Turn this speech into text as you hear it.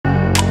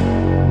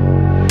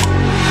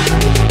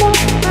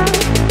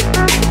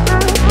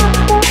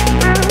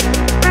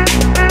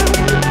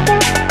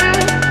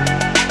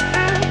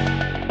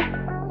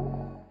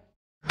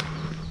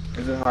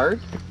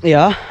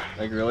Yeah.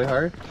 Like really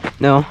hard?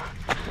 No.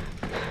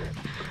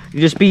 You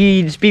just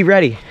be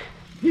ready.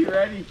 Be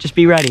ready. Just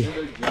be ready.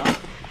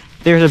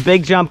 There's a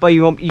big jump, but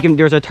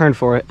there's a turn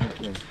for it.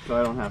 Okay, so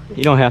I don't have to.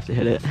 You don't have to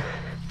hit it.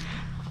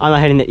 I'm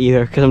not hitting it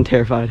either because I'm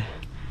terrified.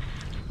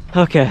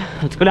 Okay,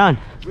 let's go down.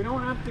 We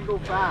don't have to go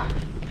fast.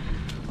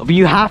 But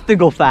you have to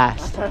go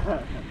fast.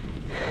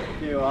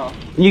 Okay, well.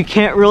 You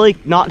can't really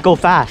not go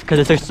fast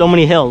because there's so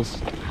many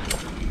hills.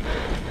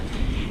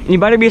 And you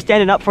better be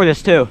standing up for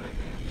this too.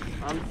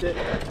 I'm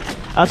sitting.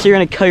 Else you're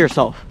gonna kill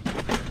yourself.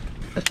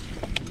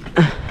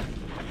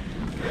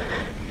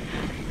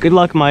 Good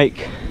luck,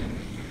 Mike.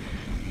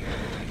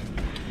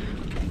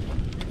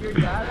 Your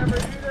dad ever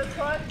do this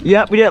one?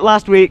 Yep, we did it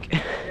last week.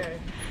 Okay,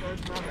 so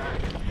it's not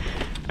bad.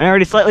 I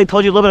already slightly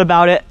told you a little bit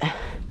about it.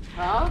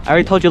 Huh? I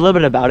already told you a little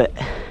bit about it.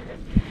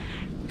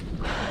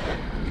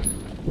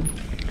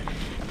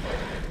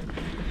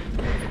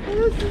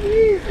 This is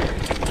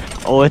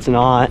easy. Oh, it's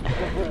not.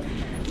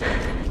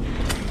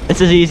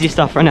 This is easy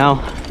stuff for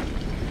now.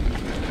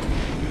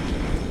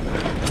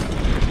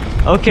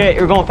 Okay,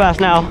 you're going fast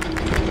now.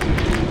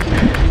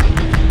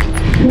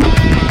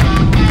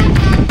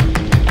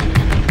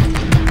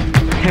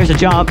 Here's a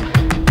jump.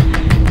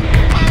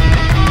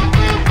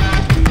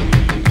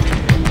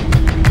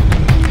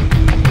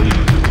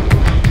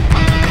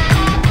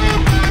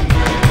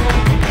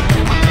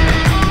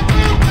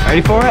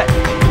 Ready for it?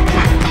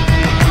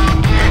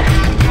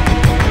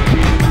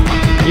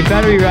 You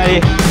better be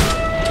ready.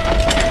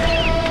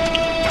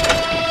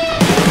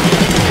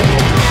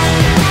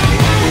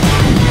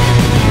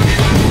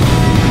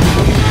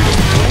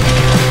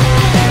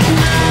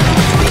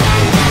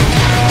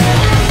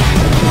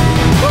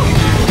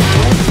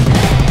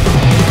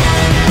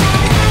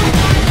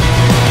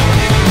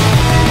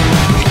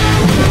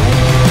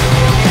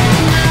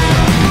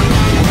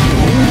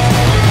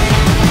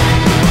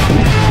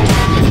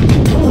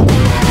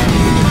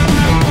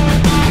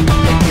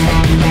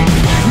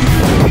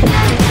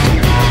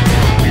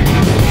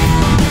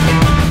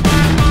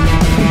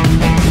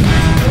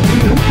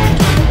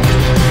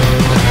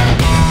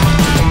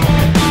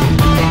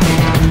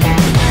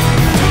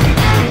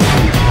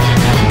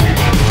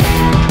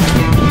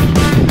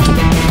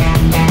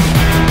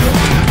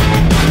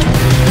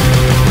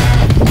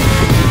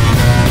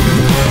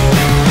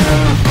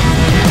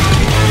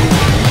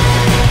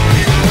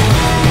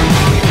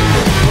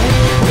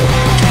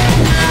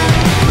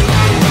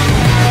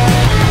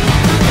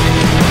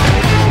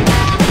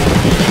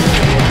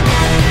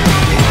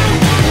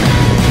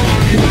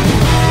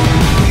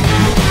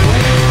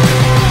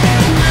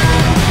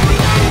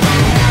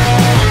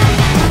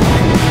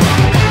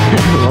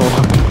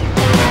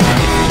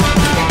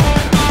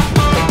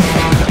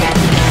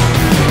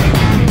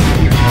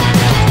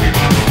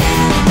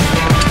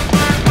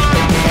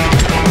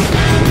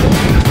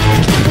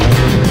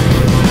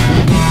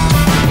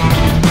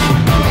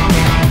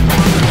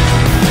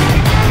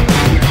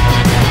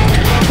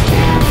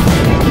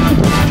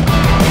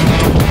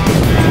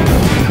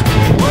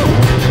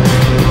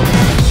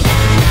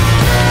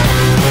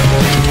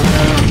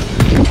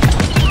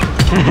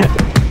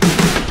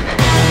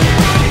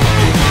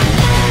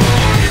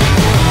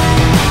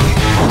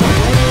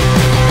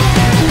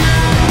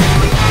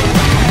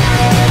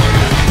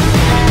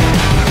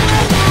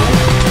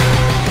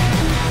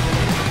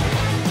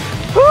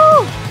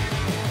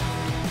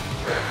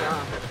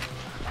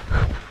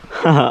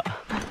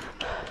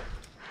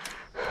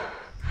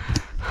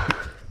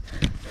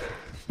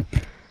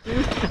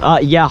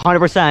 Yeah,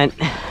 100%.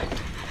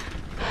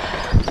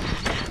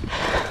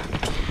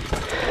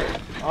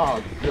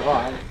 Oh,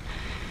 God.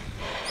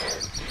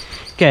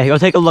 Okay, go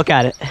take a look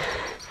at it.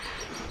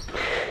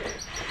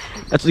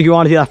 That's what you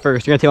want to do that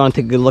first. You're gonna want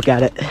to take a good look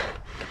at it.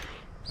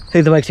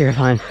 Leave the bikes here,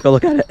 fine. Go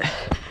look at it.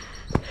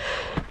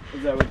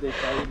 Is that what they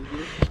tell you to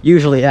do?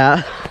 Usually,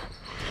 yeah.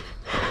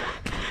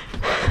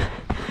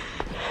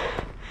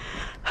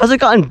 Has it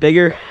gotten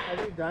bigger?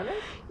 Have you done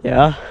it?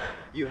 Yeah.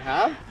 You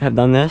have? I have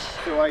done this.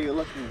 So why are you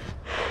looking?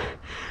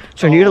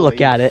 So I need to look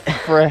at it.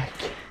 Frick.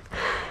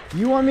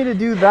 You want me to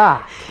do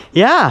that?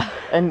 Yeah.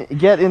 And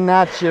get in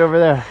that shit over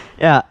there?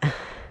 Yeah.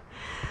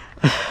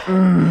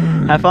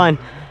 Have fun.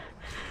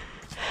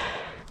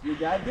 Your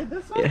dad did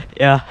this one?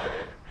 Yeah.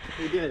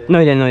 He did it? No,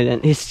 he didn't. No, he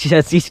didn't. He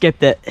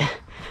skipped it.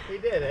 He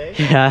did, eh?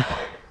 Yeah.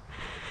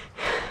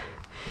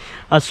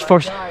 That's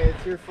forced.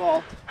 It's your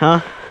fault.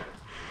 Huh?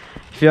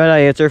 If you die,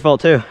 it's your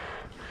fault too.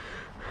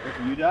 If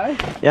you die?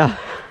 Yeah.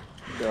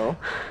 No.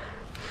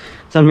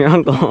 It's on your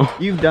uncle.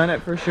 You've done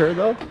it for sure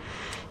though?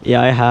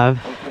 Yeah, I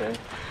have. Okay.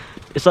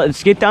 It's like,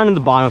 let's get down to the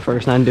bottom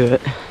first and then do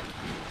it.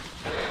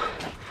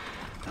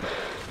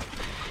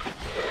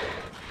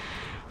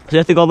 So you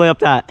have to go all the way up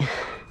that.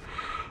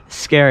 It's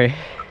scary.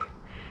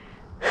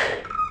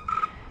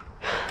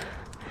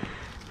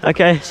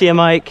 Okay, see ya,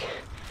 Mike.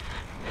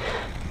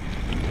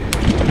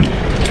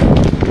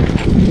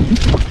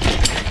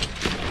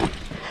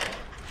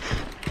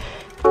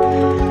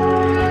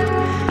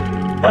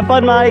 Have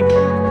fun, Mike.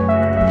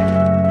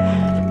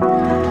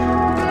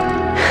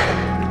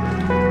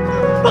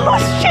 Oh,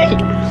 shit.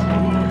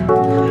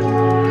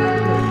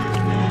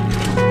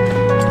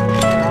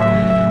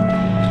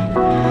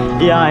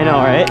 Yeah, I know,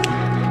 right?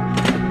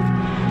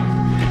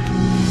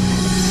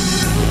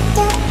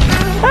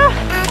 Ah,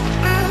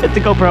 hit the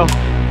GoPro.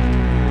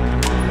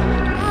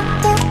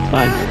 It's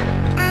fine.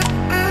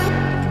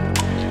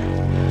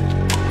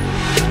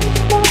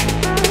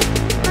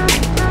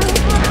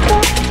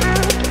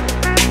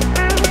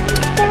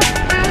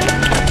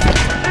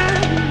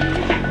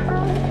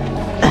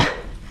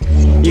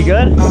 You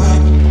good?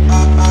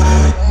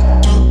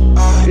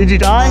 Did you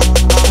die?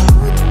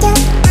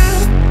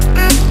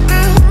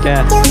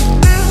 Yeah.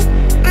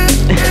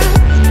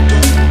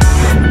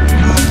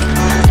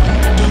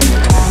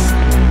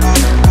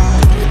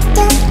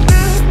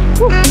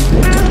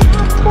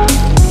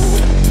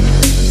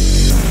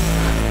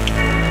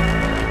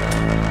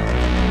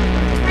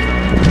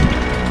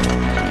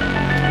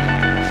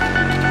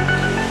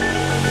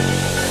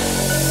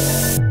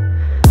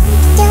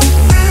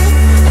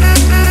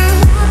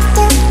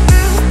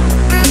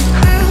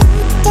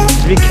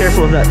 Be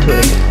careful of that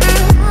twig.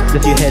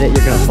 If you hit it,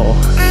 you're gonna fall.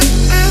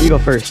 You go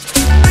first.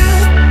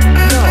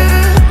 No.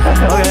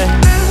 Okay.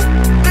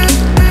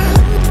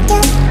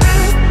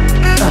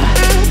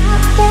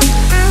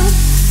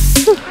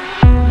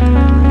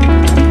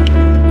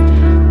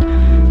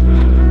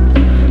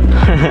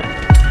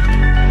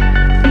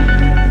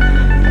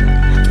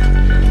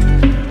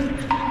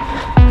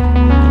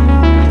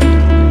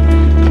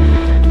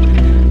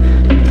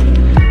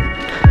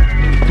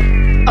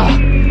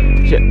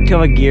 Shit, kill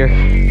my gear.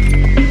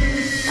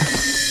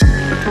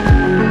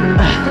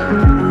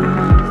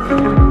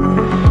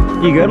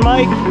 You good,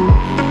 Mike?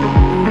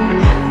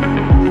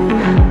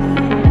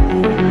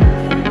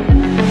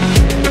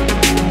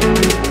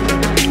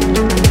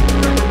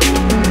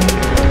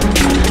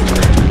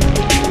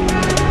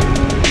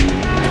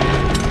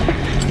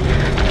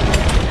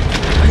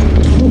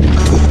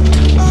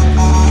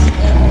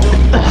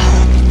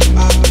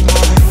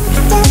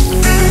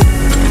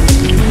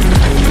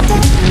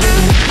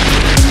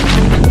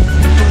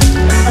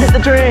 I hit the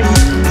tree.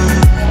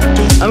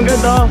 I'm good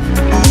though.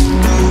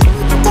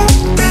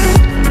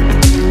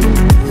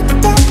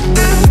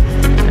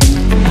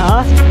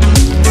 Huh?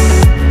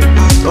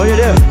 What do you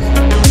do?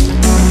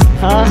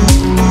 Huh?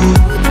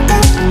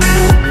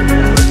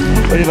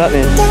 What do that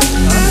mean? Huh?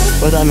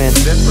 What does that mean?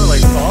 This for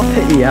like fall?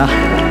 Yeah.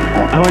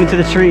 I went into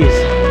the trees.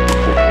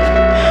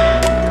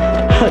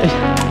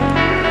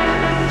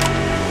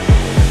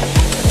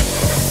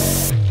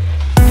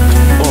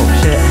 Oh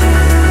shit.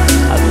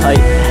 That's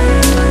tight.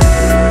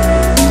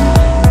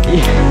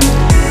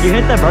 You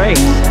hit the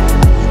brakes.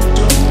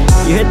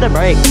 You hit the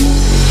brakes.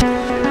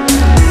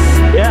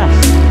 Yeah.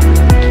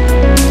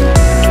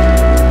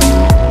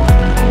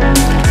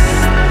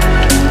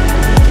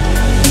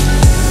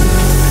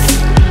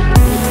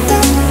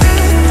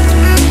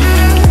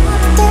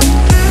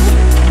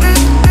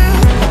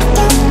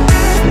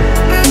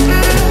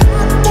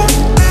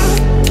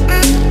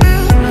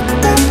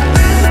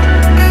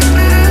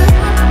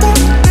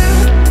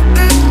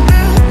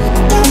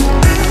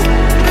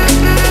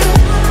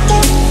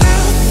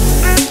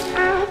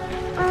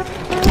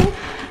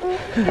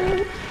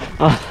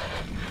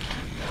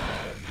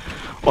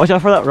 Watch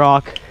out for that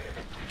rock.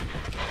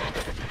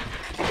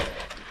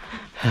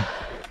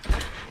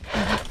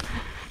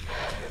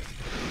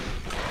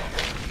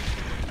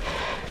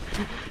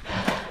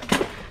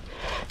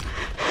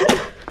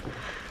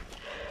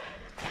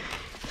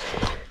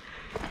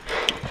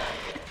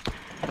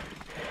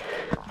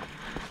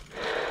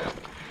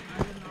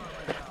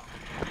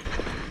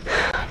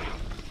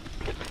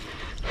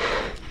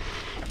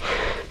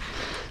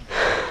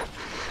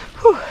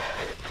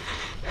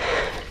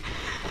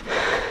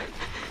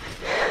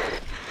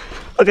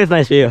 Look, it's a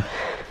nice view.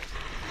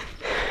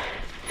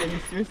 Are you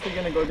seriously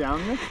gonna go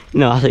down this?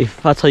 No,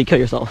 that's how you kill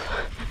yourself.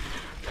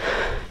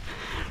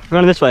 We're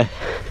going this way.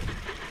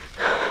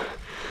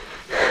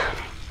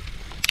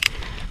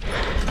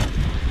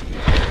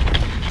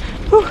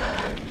 Whew.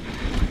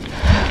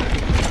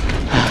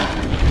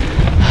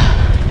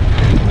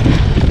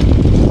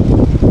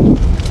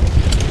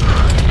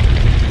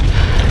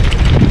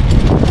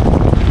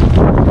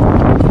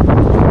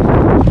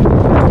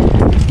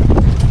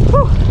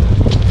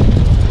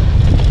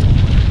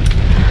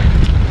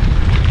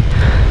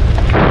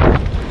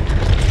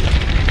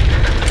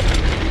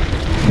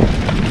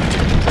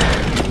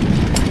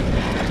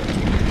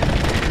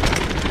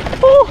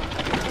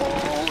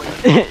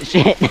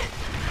 Shit.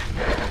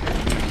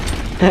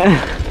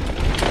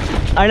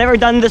 I've never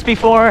done this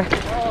before.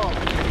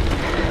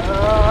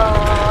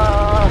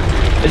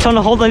 Just want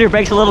to hold on your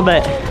brakes a little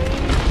bit.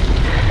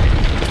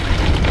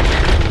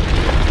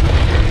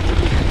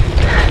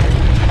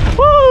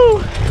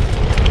 Woo!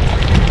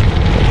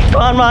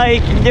 Come on,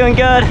 Mike, you're doing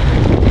good.